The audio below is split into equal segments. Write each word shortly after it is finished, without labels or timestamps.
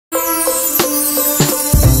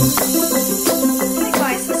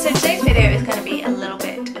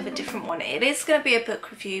is going to be a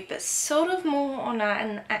book review, but sort of more on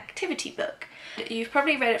an activity book. You've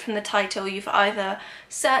probably read it from the title. You've either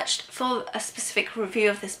searched for a specific review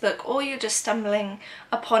of this book, or you're just stumbling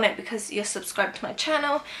upon it because you're subscribed to my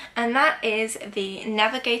channel, and that is the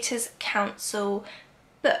Navigators Council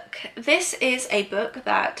book. This is a book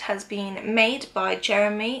that has been made by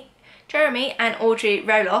Jeremy and Audrey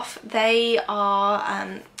Roloff. They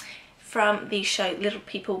are from the show Little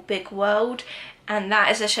People Big World, and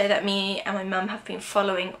that is a show that me and my mum have been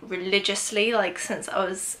following religiously, like since I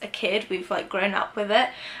was a kid. We've like grown up with it,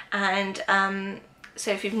 and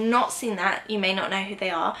so if you've not seen that, you may not know who they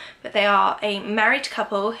are, but they are a married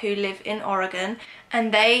couple who live in Oregon,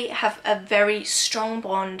 and they have a very strong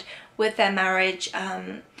bond with their marriage.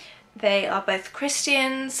 They are both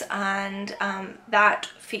Christians, and that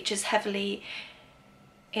features heavily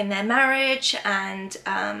in their marriage, and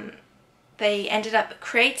they ended up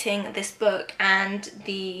creating this book and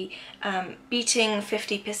the beating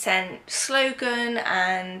 50% slogan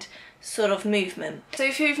and sort of movement. So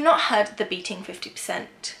if you've not heard the beating 50%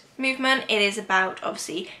 movement, it is about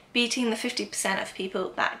obviously beating the 50% of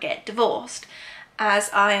people that get divorced. As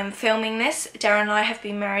I am filming this, Darren and I have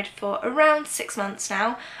been married for around 6 months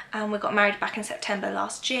now, and we got married back in September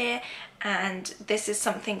last year, and this is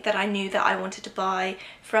something that I knew that I wanted to buy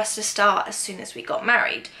for us to start as soon as we got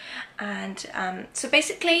married. And so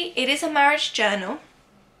basically it is a marriage journal,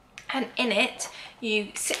 and in it you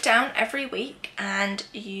sit down every week and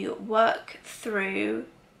you work through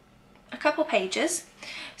a couple pages.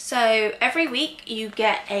 So every week you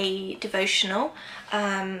get a devotional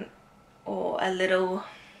or a little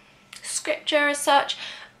scripture as such,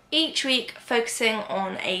 each week focusing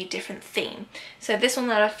on a different theme. So this one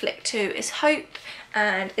that I flicked to is hope,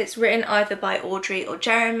 and it's written either by Audrey or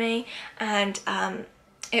Jeremy, and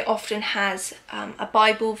it often has a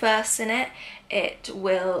Bible verse in it. It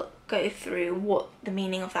will go through what the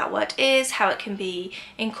meaning of that word is, how it can be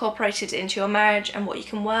incorporated into your marriage, and what you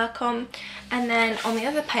can work on. And then on the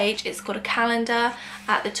other page it's got a calendar.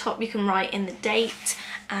 At the top you can write in the date,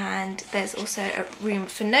 and there's also a room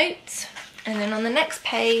for notes. And then on the next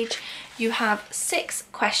page you have 6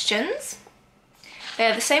 questions.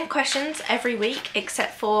 They're the same questions every week,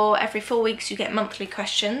 except for every 4 weeks you get monthly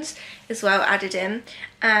questions as well added in,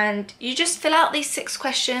 and you just fill out these 6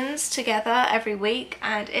 questions together every week,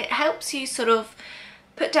 and it helps you sort of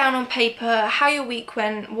put down on paper how your week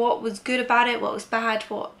went, what was good about it, what was bad,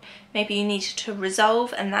 what maybe you needed to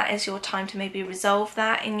resolve, and that is your time to maybe resolve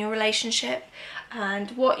that in your relationship,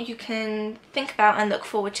 and what you can think about and look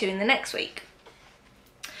forward to in the next week.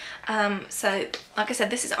 So like I said,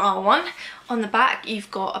 this is R1. On the back you've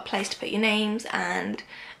got a place to put your names and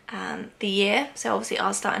the year. So obviously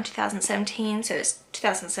ours started in 2017, so it's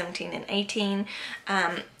 2017 and 18.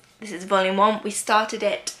 This is volume 1. We started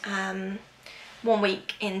it 1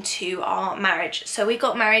 week into our marriage. So we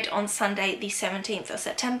got married on Sunday the 17th of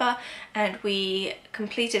September, and we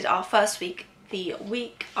completed our first week the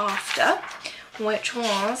week after, which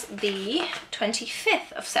was the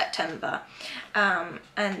 25th of September.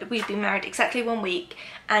 And we've been married exactly 1 week,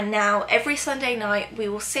 and now every Sunday night we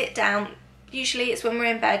will sit down. Usually it's when we're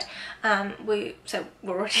in bed, so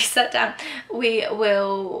we're already sat down, we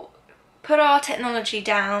will put our technology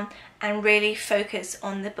down and really focus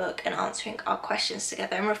on the book and answering our questions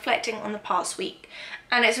together and reflecting on the past week.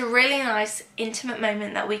 And it's a really nice intimate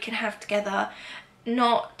moment that we can have together,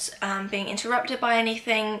 not being interrupted by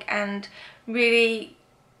anything, and really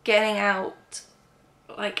getting out,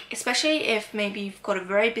 like especially if maybe you've got a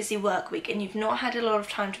very busy work week and you've not had a lot of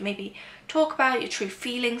time to maybe talk about your true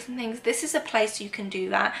feelings and things. This is a place you can do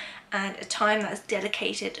that, and a time that's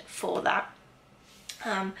dedicated for that.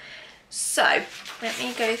 So let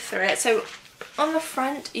me go through it. So on the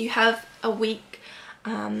front you have a week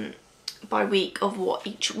by week of what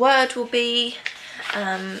each word will be,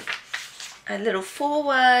 a little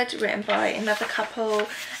foreword written by another couple,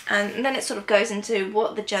 and then it sort of goes into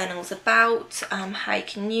what the journal's about, how you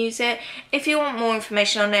can use it. If you want more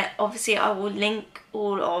information on it, obviously I will link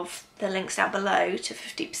all of the links down below to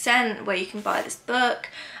 50% where you can buy this book,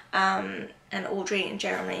 and Audrey and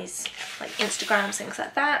Jeremy's like Instagrams, things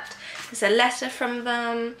like that. There's a letter from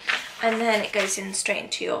them, and then it goes in straight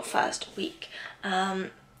into your first week.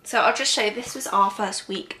 So I'll just show you, this was our first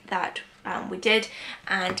week that we did,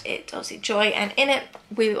 and it's obviously joy, and in it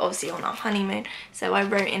we were obviously on our honeymoon, so I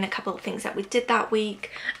wrote in a couple of things that we did that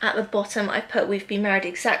week. At the bottom I put we've been married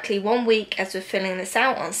exactly 1 week as we're filling this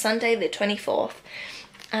out on Sunday the 24th,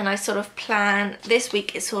 and I sort of plan this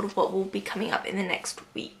week is sort of what will be coming up in the next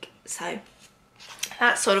week. So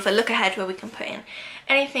That's sort of a look ahead where we can put in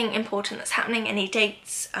anything important that's happening, any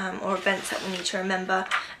dates or events that we need to remember.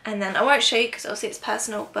 And then I won't show you because obviously it's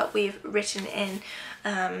personal, but we've written in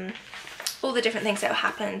all the different things that have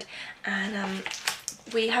happened. And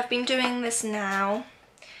we have been doing this now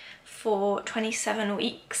for 27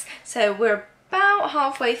 weeks. So we're about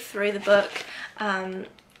halfway through the book. And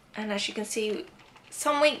as you can see,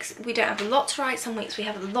 some weeks we don't have a lot to write, some weeks we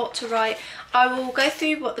have a lot to write. I will go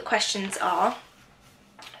through what the questions are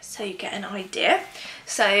so you get an idea.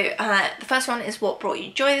 So the first one is what brought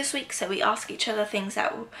you joy this week. So we ask each other things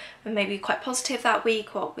that were maybe quite positive that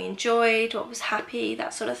week, what we enjoyed, what was happy,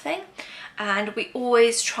 that sort of thing. And we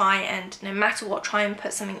always try and, no matter what, try and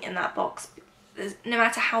put something in that box, no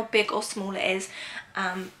matter how big or small it is,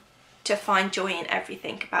 to find joy in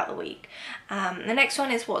everything about the week. The next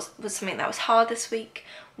one is what was something that was hard this week.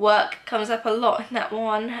 Work comes up a lot in that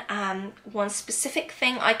one. One specific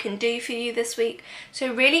thing I can do for you this week.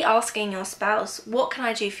 So really asking your spouse, what can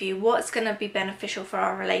I do for you? What's going to be beneficial for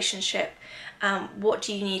our relationship? What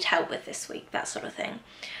do you need help with this week? That sort of thing.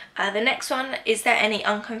 The next one, is there any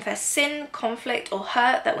unconfessed sin, conflict or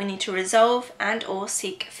hurt that we need to resolve and or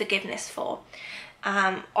seek forgiveness for?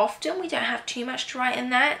 Often we don't have too much to write in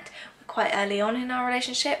that. We're quite early on in our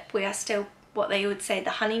relationship. We are still what they would say the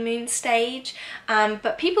honeymoon stage,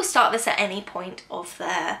 but people start this at any point of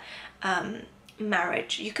their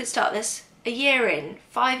marriage. You could start this a year in,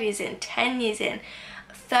 5 years in, 10 years in,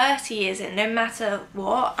 30 years in, no matter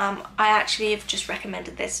what. I actually have just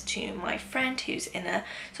recommended this to my friend who's in a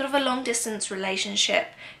sort of a long distance relationship.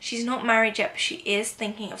 She's not married yet, but she is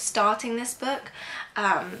thinking of starting this book.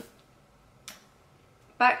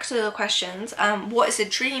 Back to the questions, what is a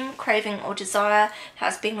dream, craving or desire that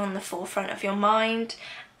has been on the forefront of your mind?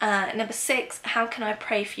 Number 6, how can I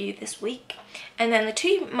pray for you this week? And then the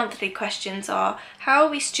 2 monthly questions are, how are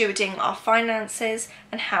we stewarding our finances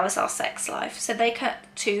and how is our sex life? So they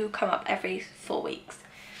two come up every 4 weeks.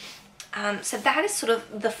 So that is sort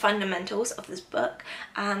of the fundamentals of this book.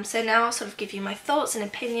 So now I'll sort of give you my thoughts and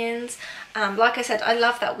opinions. Like I said, I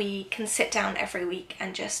love that we can sit down every week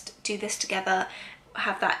and just do this together,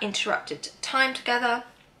 have that interrupted time together.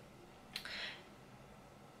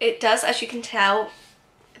 It does, as you can tell,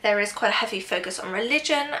 there is quite a heavy focus on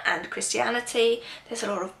religion and Christianity. There's a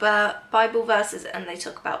lot of Bible verses and they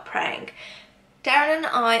talk about praying. Darren and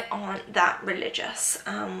I aren't that religious.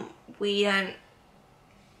 We don't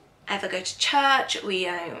ever go to church, we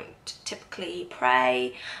don't typically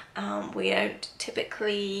pray, we don't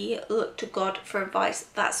typically look to God for advice,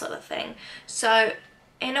 that sort of thing. So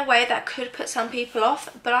in a way that could put some people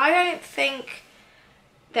off, but I don't think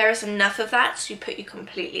there is enough of that to put you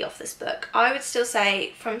completely off this book. I would still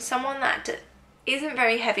say, from someone that isn't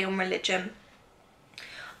very heavy on religion,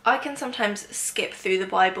 I can sometimes skip through the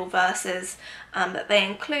Bible verses that they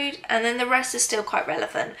include, and then the rest is still quite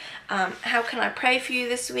relevant. How can I pray for you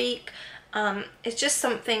this week? It's just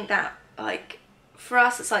something that, like, for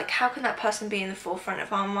us, it's like, how can that person be in the forefront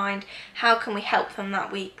of our mind? How can we help them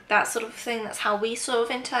that week? That sort of thing. That's how we sort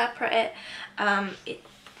of interpret it.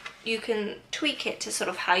 You can tweak it to sort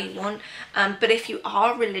of how you want. But if you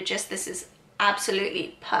are religious, this is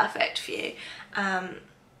absolutely perfect for you.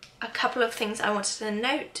 A couple of things I wanted to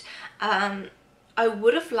note. I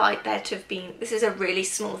would have liked there to have been, this is a really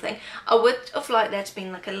small thing, I would have liked there to have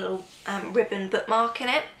been like a little ribbon bookmark in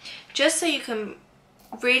it, just so you can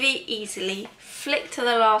really easily flick to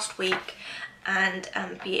the last week and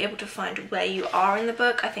be able to find where you are in the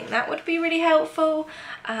book. I think that would be really helpful,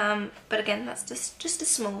 but again, that's just a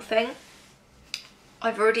small thing.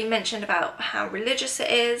 I've already mentioned about how religious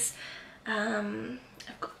it is. I've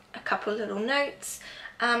got a couple little notes.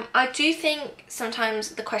 I do think sometimes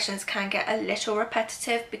the questions can get a little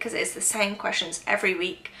repetitive because it's the same questions every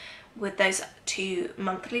week with those 2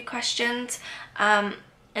 monthly questions.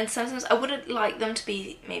 And sometimes I would like them to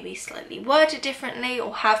be maybe slightly worded differently,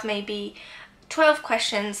 or have maybe 12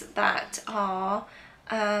 questions that are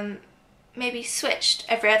maybe switched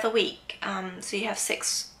every other week. So you have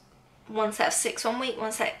one set of 6 one week,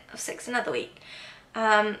 one set of 6 another week.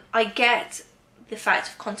 I get the fact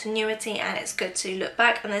of continuity, and it's good to look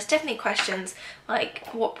back, and there's definitely questions like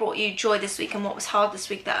what brought you joy this week and what was hard this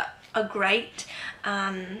week that are great.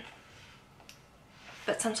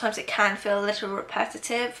 But sometimes it can feel a little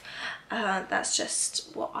repetitive. That's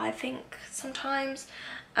just what I think sometimes.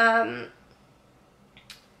 The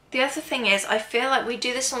other thing is, I feel like we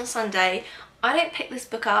do this on Sunday. I don't pick this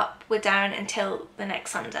book up with Darren until the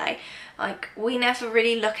next Sunday. Like, we never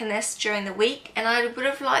really look in this during the week, and I would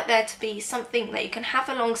have liked there to be something that you can have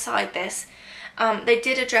alongside this. They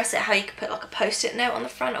did address it, how you could put like a post-it note on the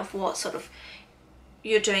front of what sort of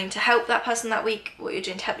you're doing to help that person that week, what you're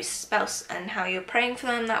doing to help your spouse, and how you're praying for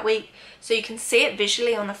them that week, so you can see it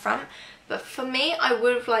visually on the front. But for me, I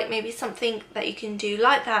would have liked maybe something that you can do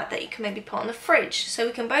like that you can maybe put on the fridge, so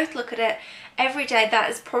we can both look at it every day. That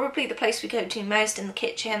is probably the place we go to most, in the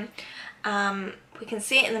kitchen. We can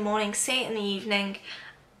see it in the morning, see it in the evening,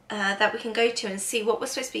 that we can go to and see what we're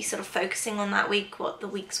supposed to be sort of focusing on that week, what the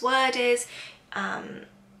week's word is.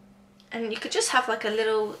 And you could just have like a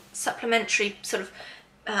little supplementary sort of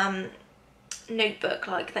notebook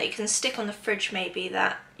like that you can stick on the fridge, maybe,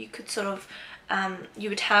 that you could sort of you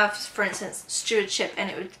would have, for instance, stewardship, and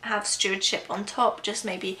it would have stewardship on top, just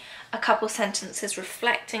maybe a couple sentences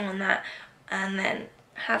reflecting on that, and then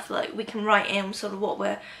have like, we can write in sort of what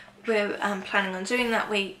we're planning on doing that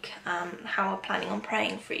week, how we're planning on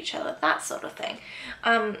praying for each other, that sort of thing.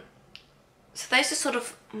 So those are sort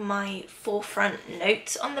of my forefront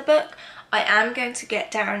notes on the book. I am going to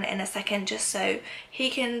get Darren in a second, just so he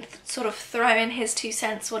can sort of throw in his 2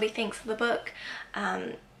 cents, what he thinks of the book,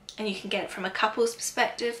 and you can get it from a couple's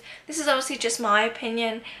perspective. This is obviously just my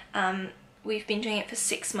opinion. We've been doing it for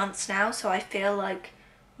 6 months now, so I feel like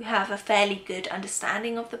we have a fairly good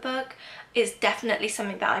understanding of the book. It's definitely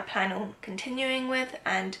something that I plan on continuing with,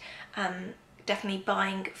 and definitely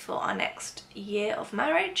buying for our next year of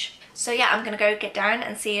marriage. So yeah, I'm gonna go get Darren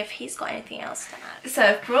and see if he's got anything else to add. So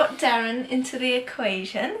I've brought Darren into the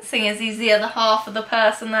equation, seeing as he's the other half of the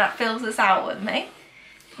person that fills us out with me.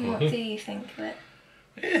 What do you think of it?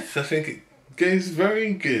 Yes, I think it goes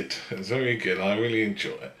very good. It's very good. I really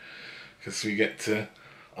enjoy it, because we get to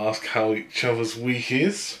ask how each other's week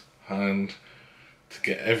is, and to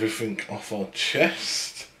get everything off our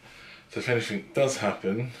chest. So if anything does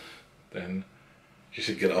happen, then you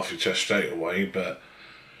should get it off your chest straight away, but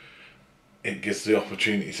it gives the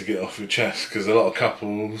opportunity to get it off your chest, because a lot of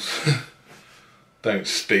couples don't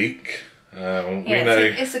speak. We know,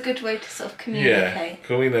 it's a good way to sort of communicate. Yeah,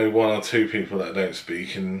 because we know 1 or 2 people that don't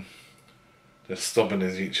speak, and they're stubborn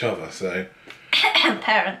as each other, so...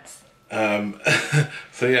 Parents.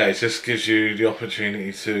 So yeah, it just gives you the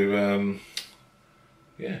opportunity to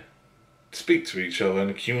speak to each other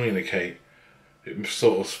and communicate. It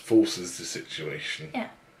sort of forces the situation. Yeah.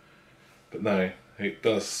 But no, it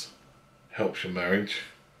does help your marriage,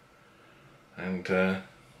 and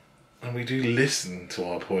we do listen to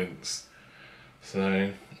our points.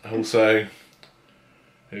 So also,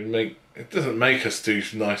 it doesn't make us do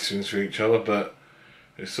nice things for each other, but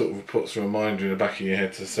it sort of puts a reminder in the back of your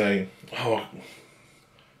head to say, oh,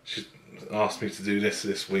 she asked me to do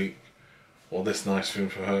this week, or this nice thing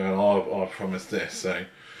for her, and I promised this. So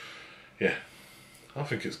yeah, I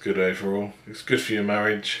think it's good overall. It's good for your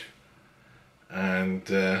marriage, and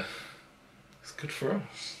it's good for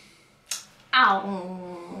us. Ow.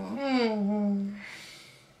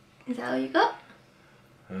 Is that all you got?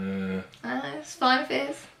 It's fine,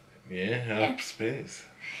 Fizz. Yeah, please.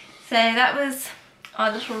 So that was our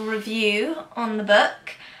little review on the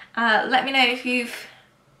book. Let me know if you've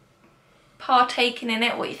partaken in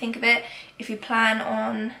it, what you think of it, if you plan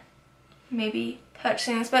on maybe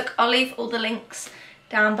purchasing this book. I'll leave all the links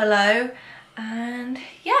down below, and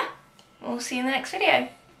yeah, we'll see you in the next video.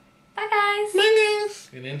 Bye guys! Bye guys!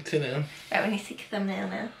 Get into now. Right, we need to see a thumbnail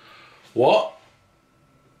now. What?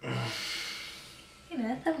 You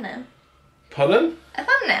know, a thumbnail. Pardon? A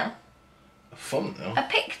thumbnail. A thumbnail? A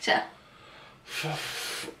picture.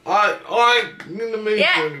 I'm in the mood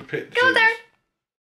for any pictures. Go there.